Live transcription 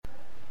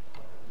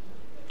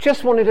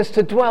just wanted us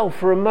to dwell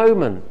for a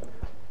moment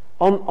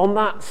on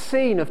that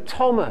scene of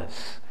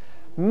Thomas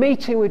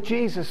meeting with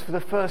Jesus for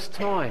the first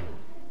time.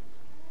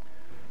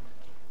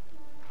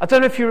 I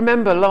don't know if you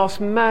remember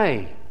last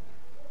May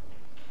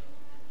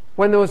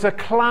when there was a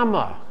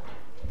clamour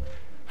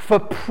for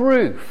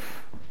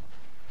proof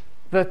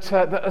that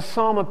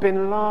Osama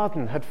bin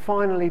Laden had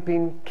finally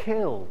been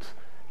killed.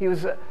 He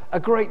was a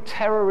great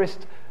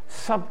terrorist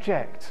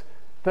subject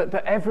that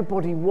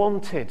everybody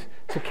wanted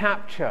to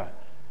capture.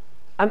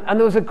 And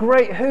there was a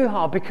great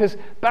hoo-ha because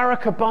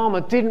Barack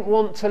Obama didn't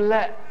want to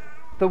let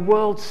the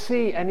world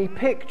see any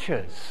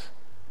pictures.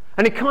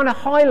 And it kind of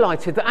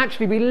highlighted that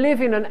actually we live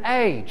in an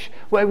age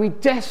where we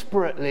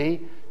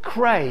desperately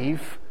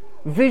crave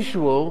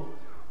visual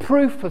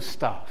proof of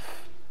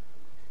stuff.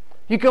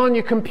 You go on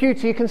your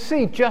computer, you can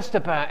see just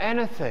about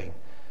anything.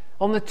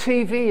 On the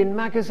TV, in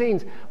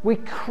magazines, we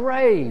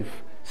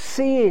crave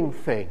seeing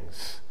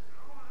things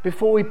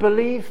before we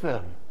believe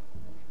them.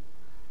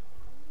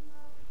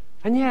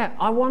 And yet,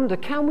 I wonder,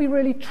 can we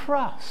really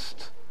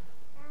trust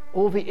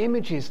all the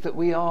images that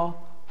we are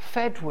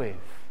fed with?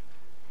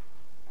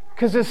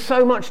 Because there's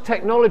so much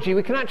technology,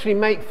 we can actually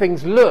make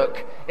things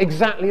look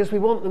exactly as we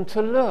want them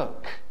to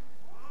look.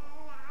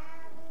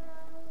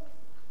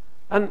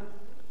 And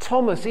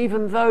Thomas,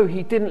 even though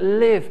he didn't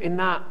live in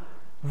that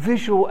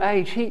visual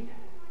age,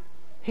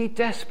 he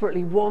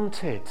desperately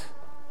wanted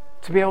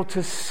to be able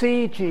to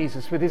see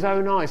Jesus with his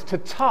own eyes, to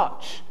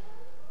touch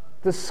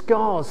the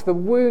scars, the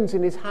wounds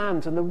in his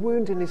hands and the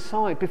wound in his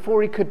side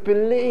before he could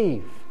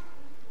believe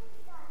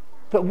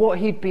that what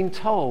he'd been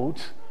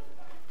told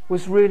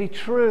was really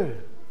true.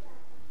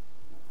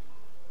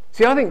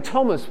 See, I think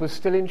Thomas was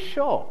still in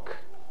shock.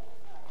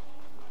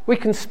 We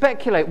can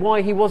speculate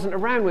why he wasn't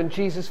around when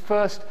Jesus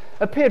first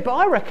appeared, but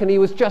I reckon he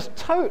was just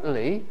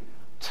totally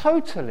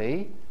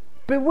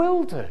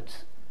bewildered.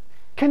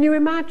 Can you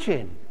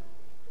imagine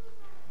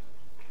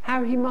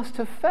how he must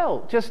have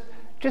felt just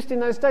in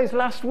those days?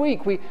 Last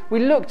week we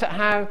looked at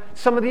how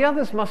some of the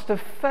others must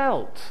have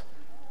felt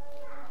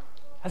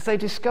as they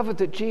discovered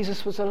that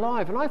Jesus was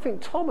alive. And I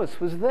think Thomas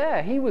was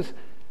there. He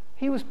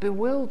was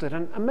bewildered,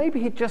 and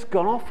maybe he'd just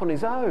gone off on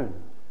his own.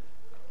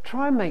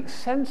 Try and make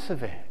sense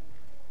of it.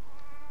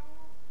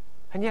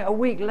 And yet a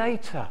week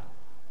later,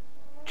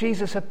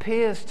 Jesus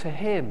appears to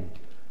him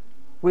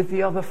with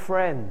the other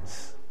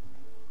friends.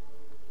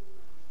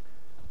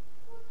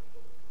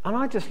 And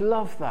I just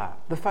love that,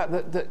 the fact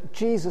that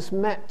Jesus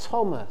met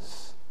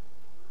Thomas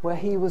where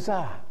he was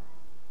at.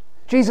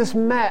 Jesus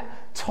met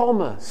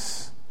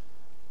Thomas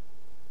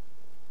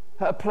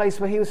at a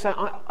place where he was saying,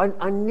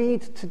 I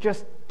need to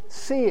just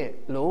see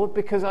it, Lord,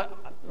 because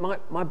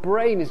my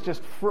brain is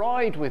just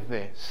fried with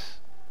this.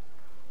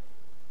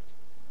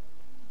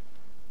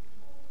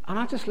 And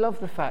I just love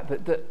the fact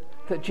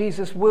that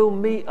Jesus will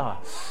meet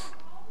us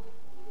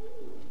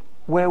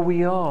where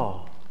we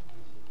are.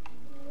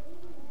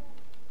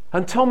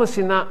 And Thomas,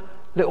 in that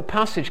little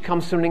passage,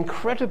 comes to an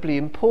incredibly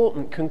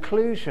important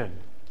conclusion.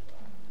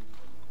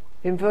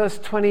 In verse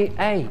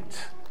 28,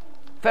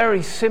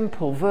 very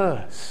simple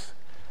verse,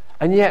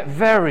 and yet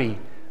very,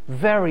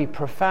 very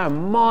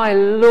profound. My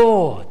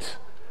Lord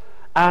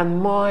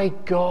and my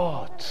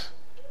God,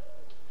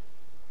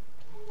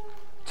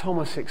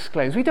 Thomas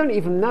exclaims. We don't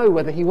even know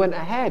whether he went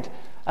ahead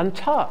and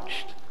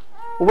touched,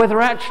 or whether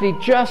actually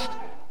just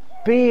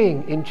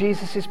being in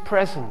Jesus'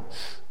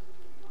 presence,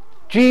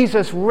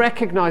 Jesus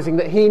recognizing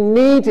that he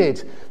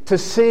needed to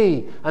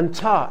see and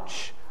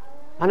touch.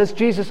 And as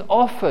Jesus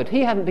offered,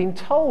 he hadn't been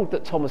told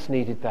that Thomas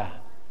needed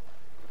that.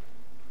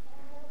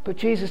 But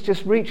Jesus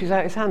just reaches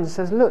out his hand and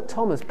says, look,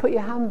 Thomas, put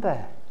your hand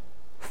there.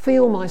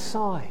 Feel my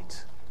side.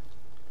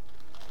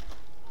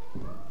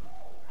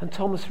 And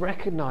Thomas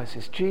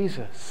recognizes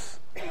Jesus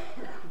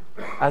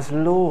as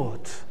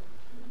Lord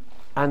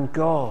and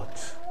God.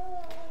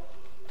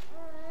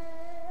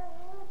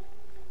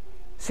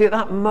 See, at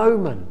that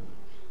moment,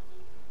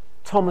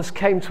 Thomas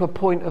came to a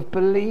point of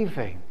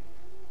believing.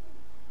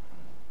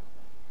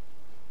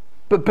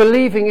 But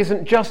believing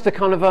isn't just a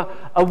kind of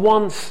a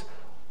once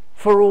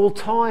for all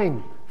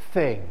time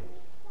thing.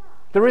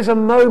 There is a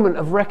moment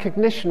of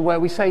recognition where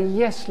we say,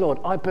 yes, Lord,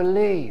 I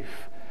believe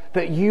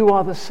that you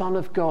are the Son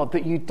of God,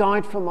 that you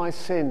died for my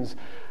sins,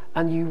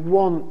 and you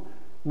want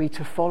me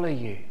to follow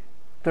you.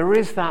 There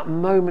is that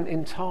moment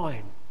in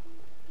time.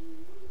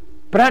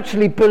 But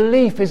actually,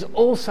 belief is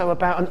also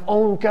about an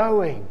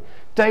ongoing,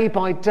 day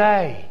by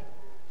day,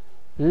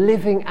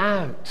 living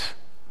out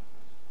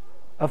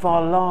of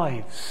our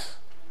lives,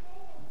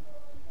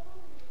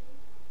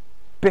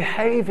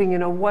 behaving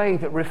in a way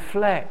that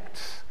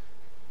reflects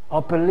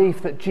our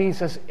belief that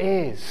Jesus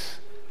is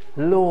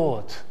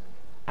Lord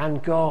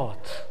and God.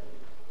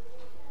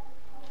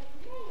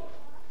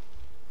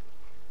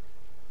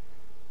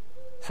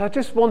 So I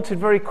just wanted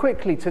very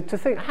quickly to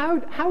think,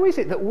 how is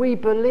it that we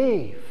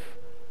believe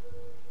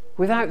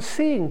without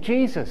seeing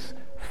Jesus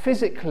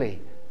physically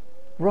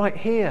right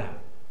here?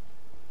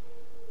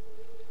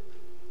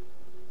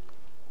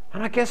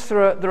 And I guess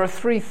there are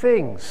three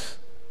things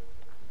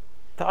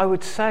that I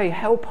would say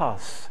help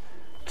us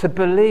to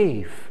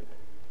believe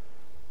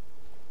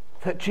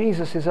that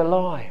Jesus is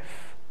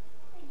alive.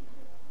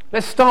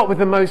 Let's start with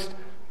the most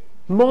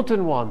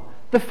modern one.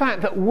 The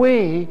fact that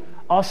we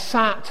are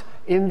sat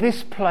in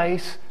this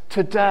place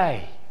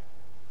today,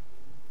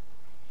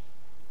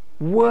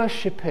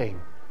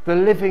 worshipping the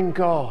living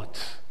God,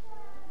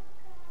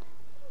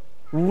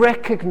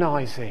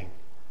 recognizing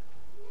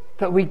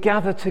that we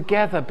gather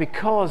together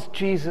because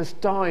Jesus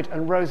died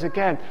and rose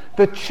again.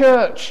 The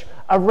church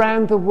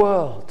around the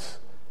world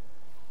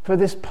for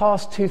this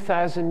past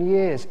 2,000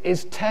 years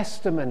is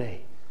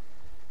testimony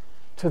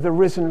to the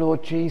risen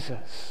Lord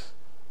Jesus.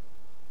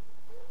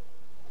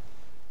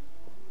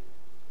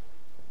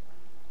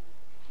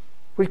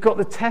 We've got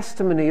the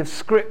testimony of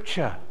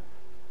Scripture.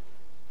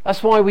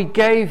 That's why we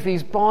gave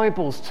these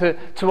Bibles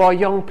to our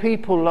young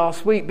people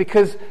last week,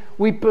 because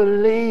we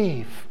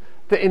believe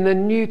that in the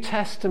New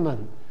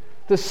Testament,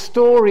 the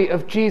story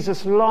of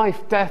Jesus'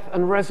 life, death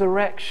and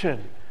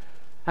resurrection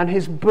and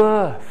his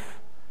birth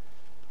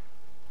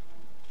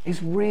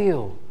is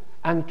real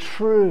and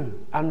true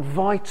and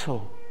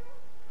vital.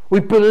 We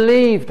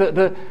believe that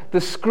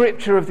the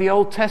Scripture of the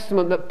Old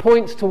Testament that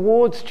points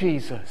towards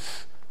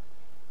Jesus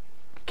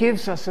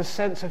gives us a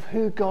sense of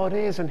who God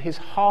is and his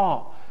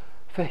heart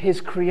for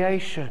his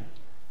creation.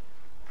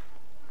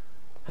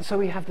 And so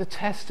we have the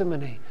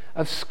testimony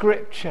of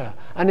Scripture,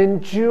 an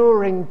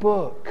enduring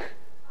book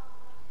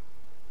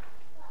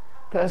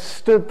that has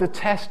stood the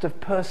test of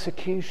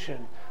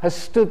persecution, has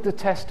stood the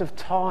test of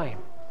time,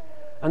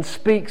 and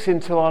speaks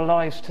into our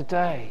lives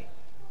today.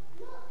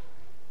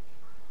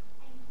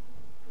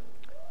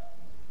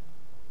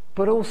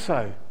 But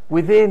also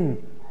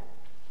within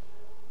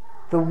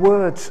the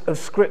words of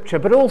Scripture,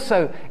 but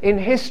also in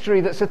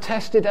history that's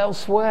attested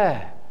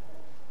elsewhere,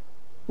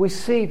 we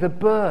see the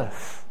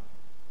birth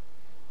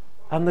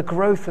and the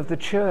growth of the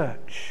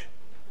church.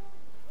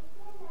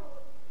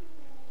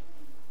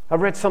 I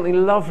read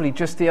something lovely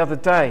just the other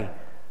day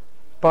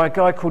by a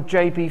guy called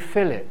J.B.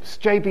 Phillips.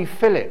 J.B.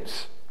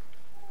 Phillips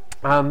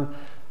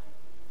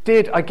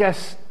did, I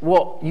guess,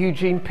 what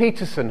Eugene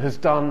Peterson has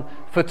done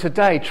for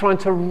today, trying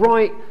to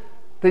write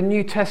the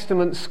New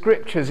Testament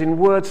scriptures in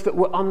words that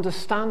were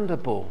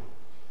understandable.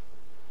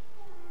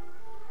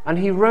 And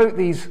he wrote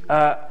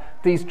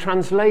these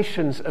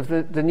translations of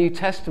the New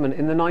Testament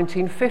in the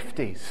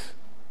 1950s.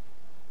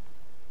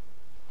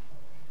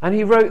 And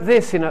he wrote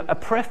this in a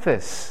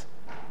preface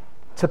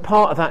to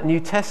part of that New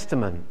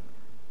Testament.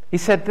 He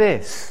said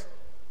this: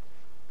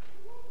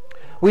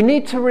 "We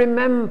need to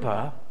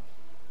remember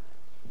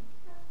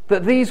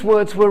that these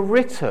words were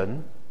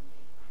written,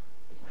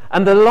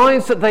 and the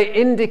lives that they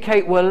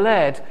indicate were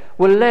led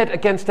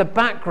against a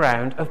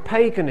background of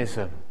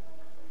paganism.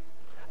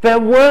 There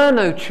were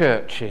no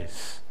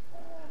churches,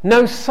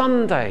 no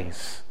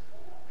Sundays,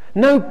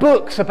 no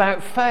books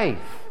about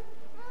faith.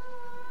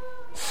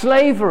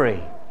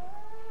 Slavery,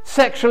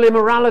 sexual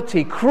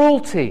immorality,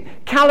 cruelty,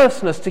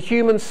 callousness to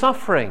human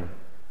suffering,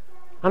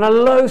 and a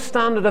low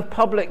standard of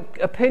public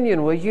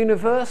opinion were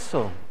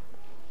universal."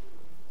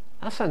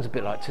 That sounds a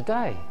bit like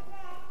today.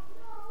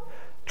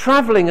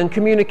 Travelling and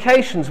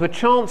communications were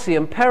chancy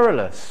and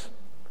perilous.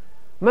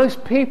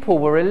 Most people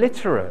were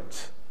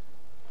illiterate.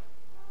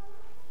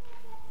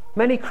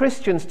 Many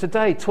Christians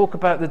today talk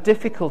about the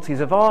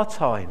difficulties of our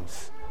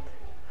times,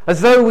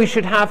 as though we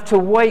should have to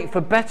wait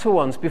for better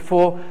ones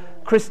before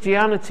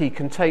Christianity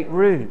can take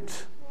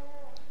root.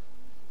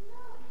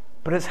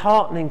 But it's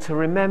heartening to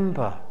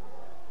remember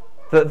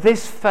that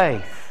this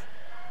faith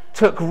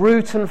took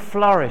root and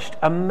flourished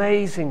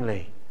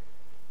amazingly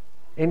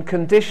in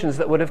conditions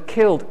that would have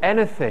killed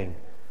anything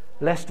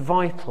less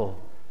vital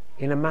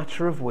in a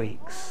matter of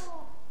weeks.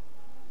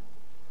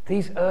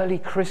 These early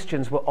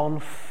Christians were on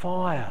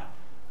fire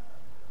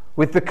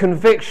with the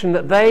conviction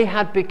that they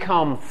had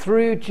become,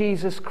 through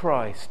Jesus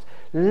Christ,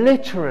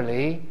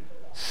 literally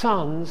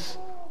sons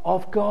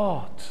of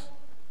God.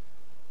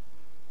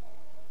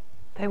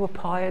 They were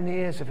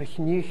pioneers of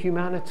a new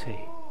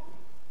humanity,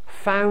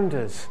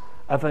 founders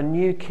of a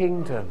new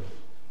kingdom,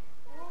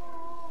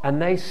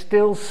 and they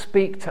still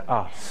speak to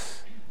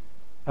us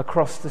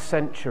across the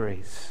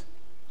centuries.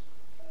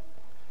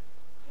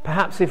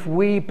 Perhaps if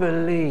we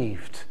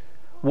believed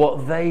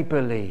what they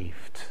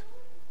believed,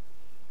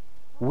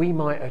 we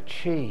might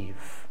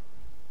achieve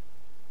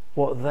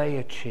what they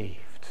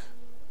achieved.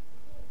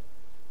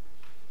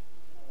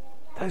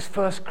 Those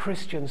first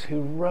Christians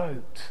who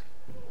wrote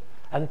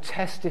and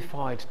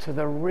testified to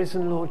the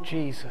risen Lord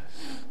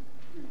Jesus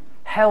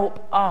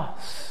help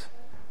us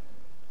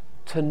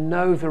to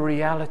know the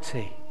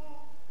reality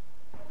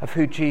of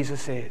who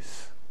Jesus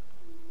is.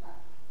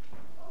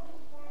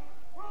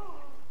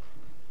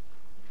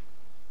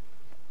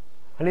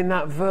 And in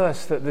that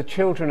verse that the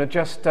children are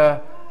just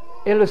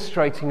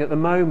illustrating at the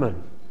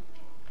moment,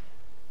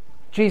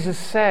 Jesus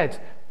said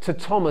to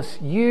Thomas,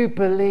 "You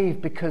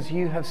believe because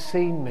you have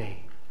seen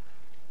me.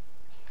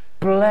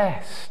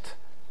 Blessed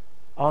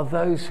are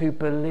those who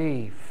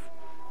believe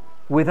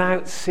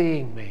without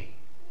seeing me."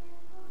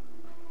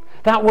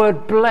 That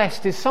word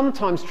blessed is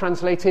sometimes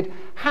translated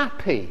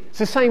happy. It's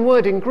the same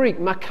word in Greek,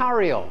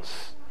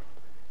 makarios.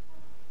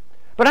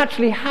 But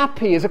actually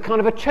happy is a kind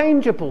of a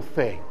changeable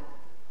thing.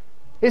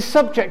 It's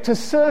subject to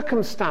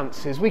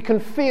circumstances. We can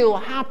feel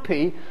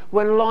happy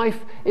when life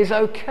is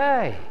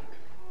okay.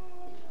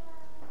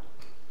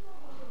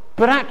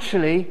 But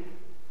actually,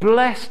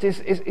 blessed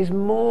is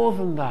more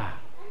than that.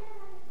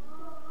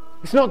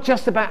 It's not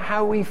just about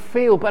how we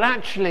feel, but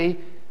actually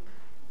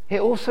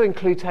it also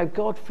includes how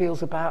God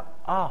feels about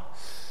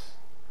us.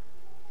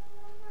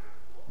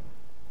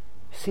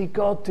 See,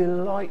 God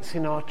delights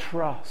in our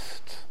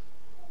trust.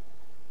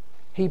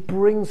 He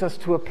brings us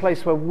to a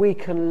place where we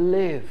can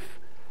live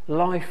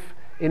life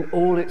in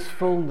all its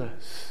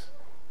fullness.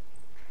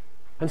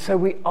 And so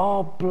we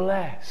are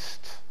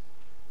blessed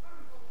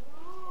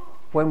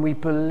when we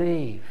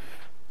believe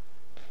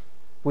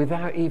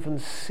without even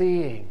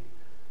seeing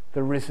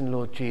the risen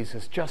Lord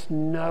Jesus, just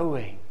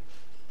knowing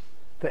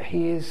that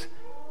He is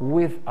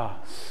with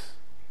us.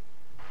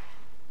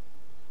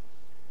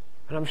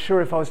 And I'm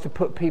sure if I was to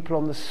put people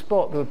on the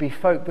spot, there would be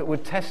folk that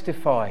would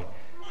testify,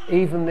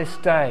 even this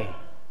day,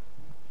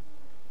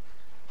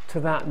 to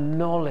that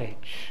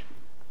knowledge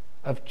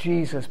of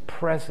Jesus'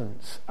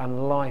 presence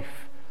and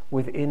life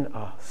within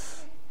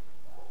us.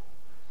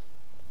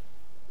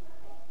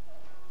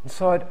 And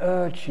so I'd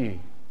urge you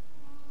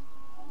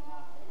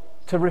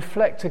to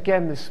reflect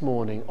again this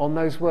morning on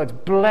those words.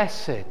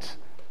 Blessed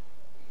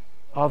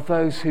are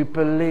those who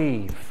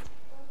believe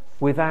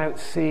without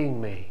seeing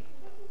me,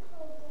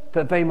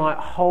 that they might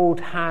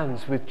hold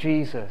hands with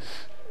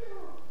Jesus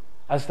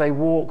as they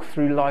walk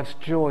through life's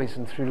joys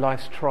and through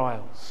life's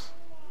trials.